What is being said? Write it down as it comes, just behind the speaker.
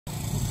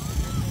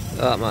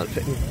that man,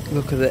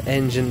 look at the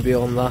engine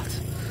beyond that.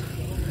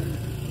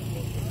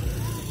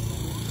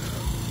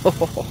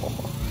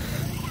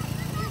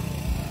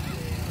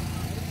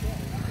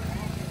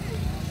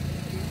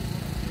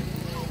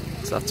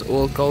 So that's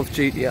old Golf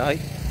GTI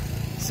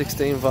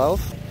 16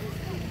 valve.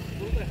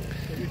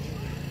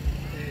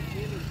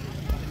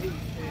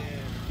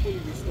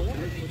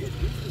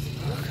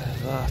 Look at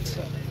that.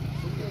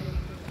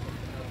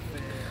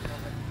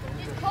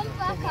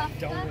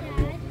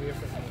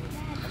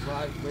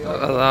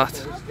 Look at that.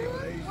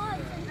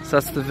 So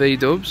that's the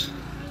V-dubs.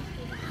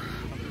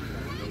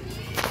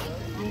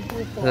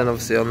 And then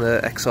obviously on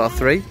the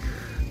XR3.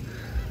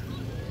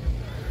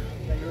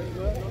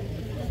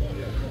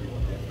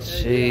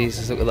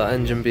 Jesus, look at that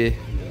engine bay.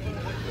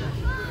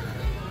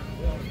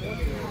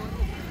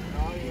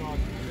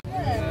 Look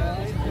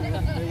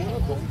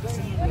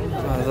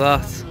at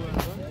that.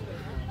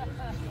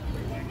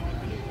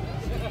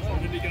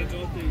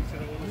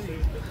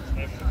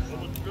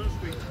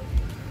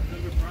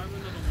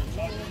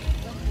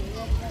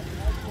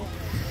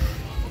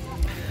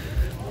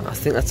 I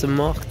think that's a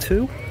Mark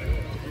II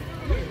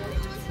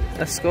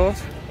Escort.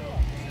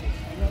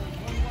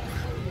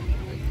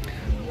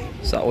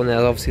 So that one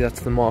there, obviously that's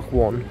the Mark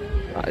 1.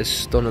 That is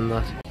stunning,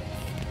 that.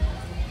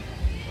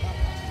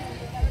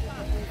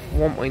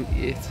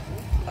 1.8.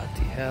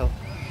 Bloody hell.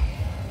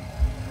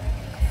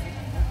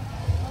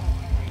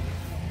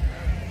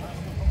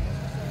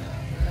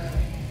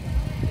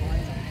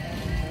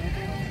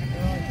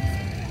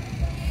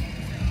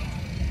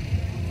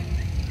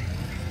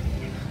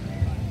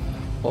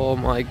 Oh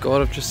my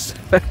god, I've just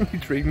found my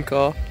dream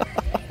car.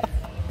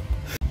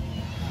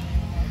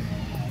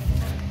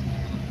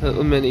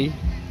 Little Mini.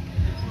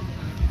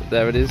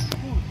 There it is.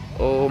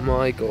 Oh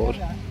my god.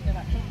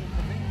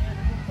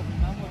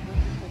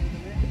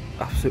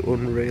 Absolute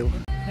unreal.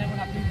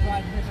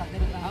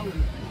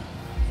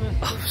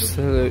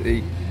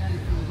 Absolutely.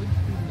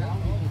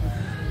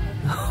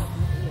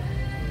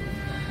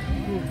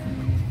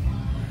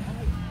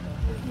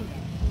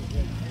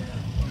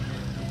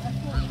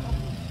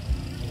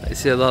 You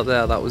see that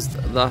there?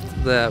 That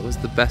there was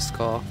the best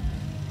car.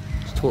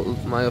 It's total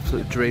my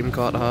absolute dream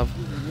car to have.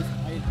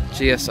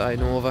 GSI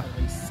Nova.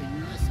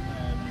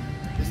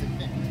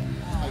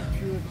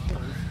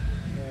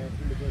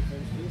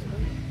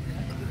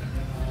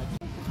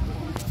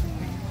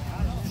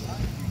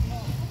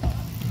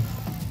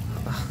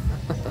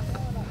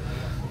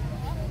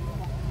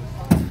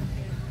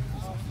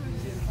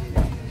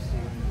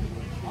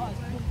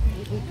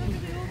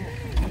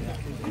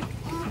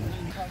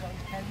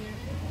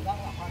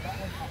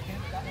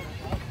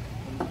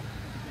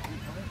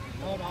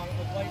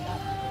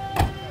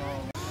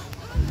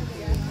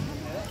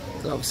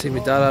 Obviously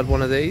my dad had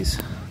one of these.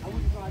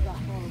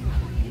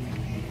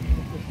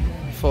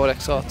 Ford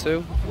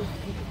XR2.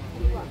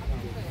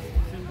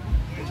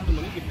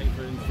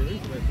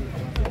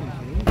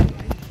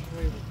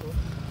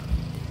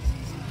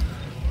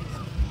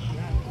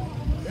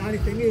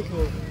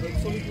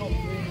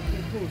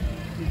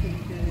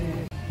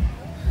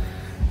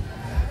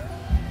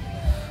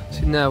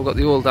 See, now we've got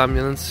the old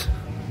ambulance,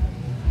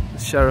 the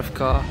sheriff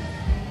car.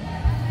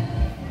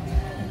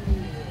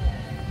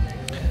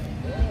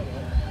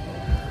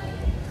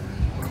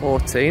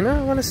 Cortina,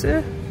 I want to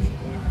say.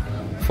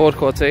 Ford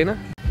Cortina.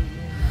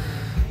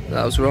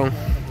 That was wrong.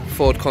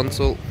 Ford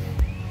Consult.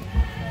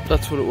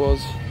 That's what it was.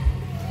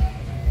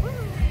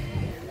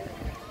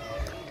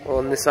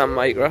 Or Nissan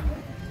Micra.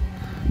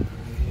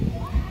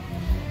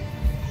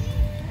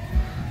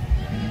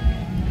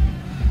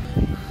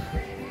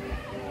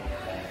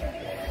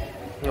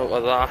 Look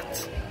at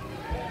that.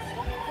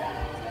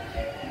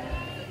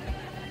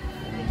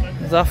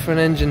 What's that for an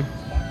engine?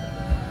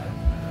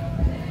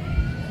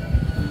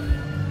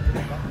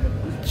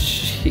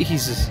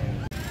 Jesus.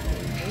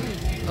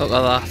 Look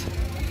at that.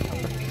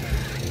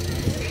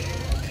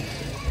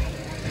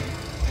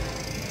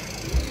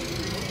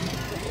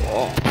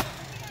 Oh.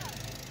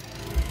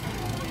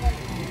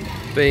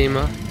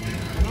 Beamer.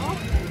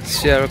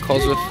 Sierra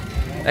Cosworth.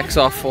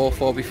 XR4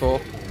 4x4.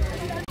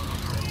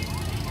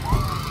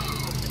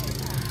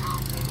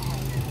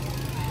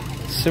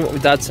 See what my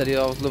dad said he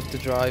always loved to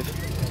drive.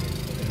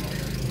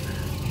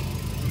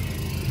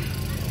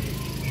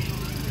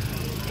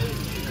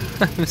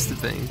 Mr.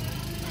 Bean.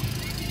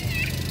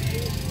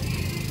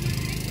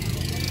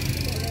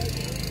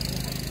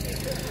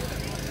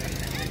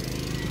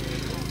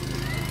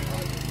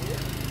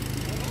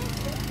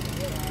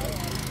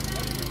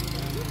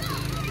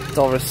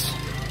 Doris.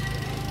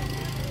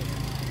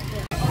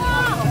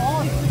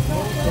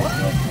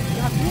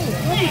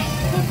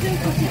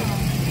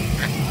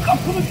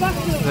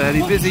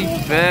 Very busy,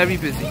 very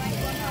busy.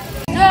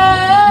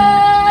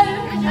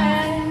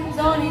 Hands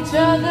on each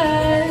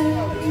other,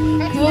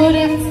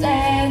 couldn't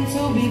stand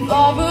to be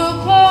far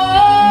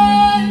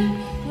apart,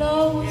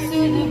 close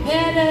to the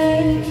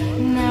better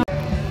now.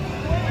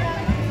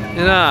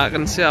 You know, I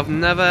can say I've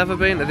never ever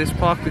been to this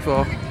park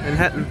before in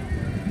Hetton.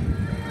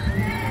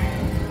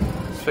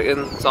 It's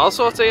freaking, it's all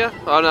sorts here.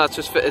 Oh no, it's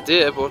just fit a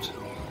day, but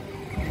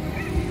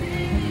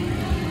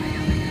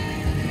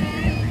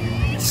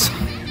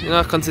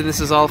know, considering this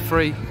is all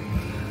free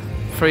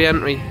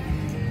entry.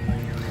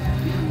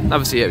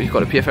 Obviously, yeah, you've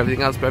got to pay for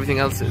everything else, but everything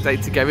else,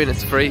 like, to get in,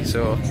 it's free,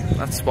 so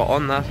that's spot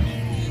on, that.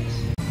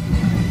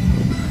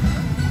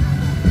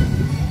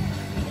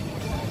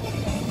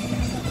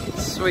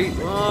 Sweet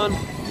one.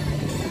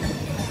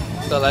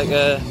 Got like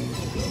a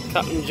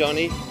Captain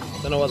Johnny,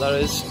 don't know what that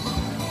is.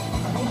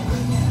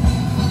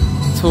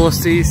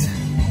 Toasties.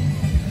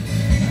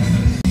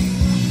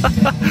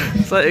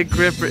 It's like a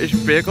Great British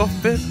Bake Off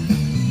bit.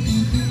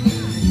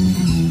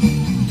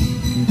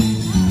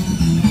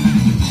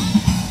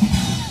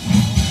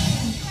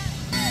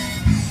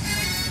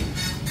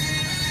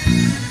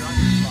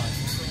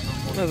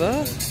 Look at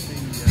that.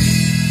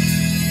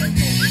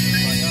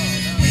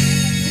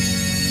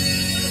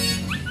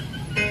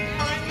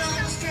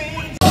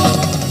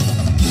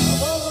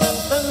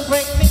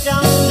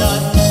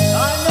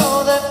 I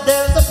know that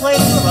there's a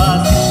place for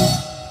us.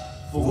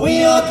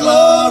 We are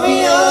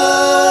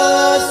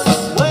glorious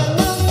when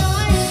the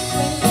night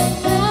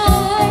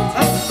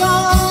has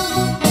gone.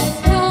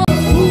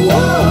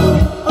 Whoa,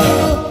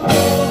 oh,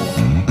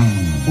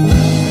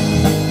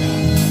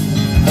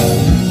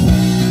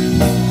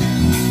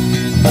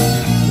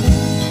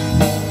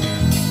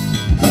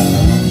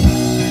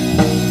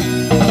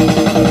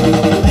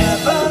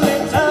 never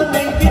meant to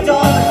make your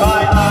daughter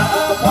cry. I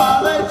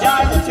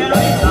apologize a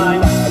trillion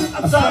times.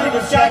 I'm sorry,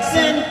 Miss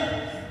Jackson,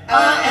 I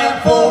am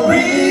for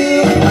real.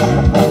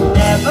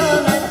 Never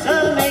meant to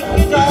make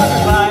your daughter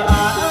cry. I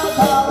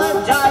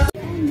apologize.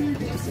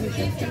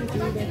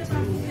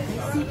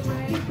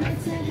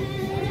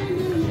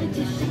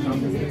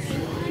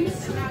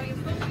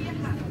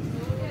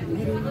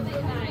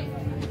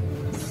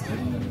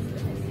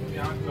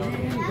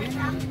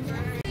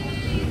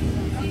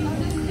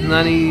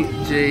 Nanny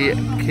G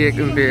Cake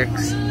and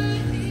Bakes.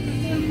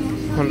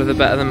 One of the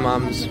better than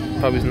Mum's,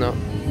 probably not.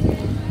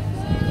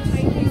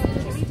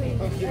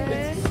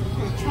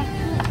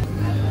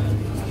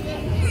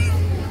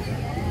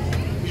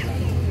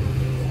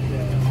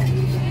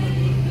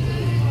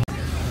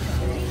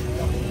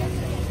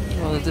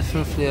 All the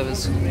different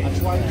flavours.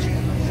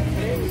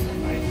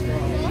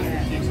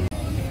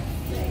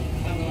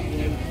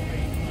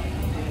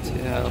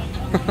 Yeah.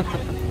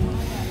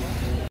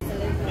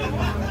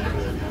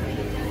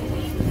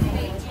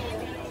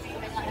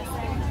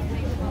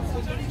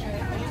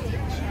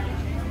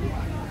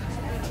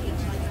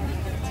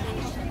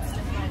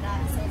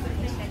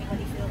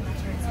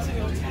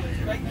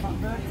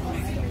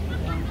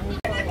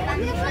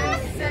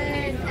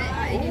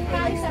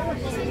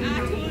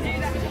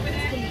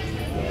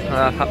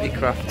 Happy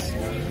Crafts.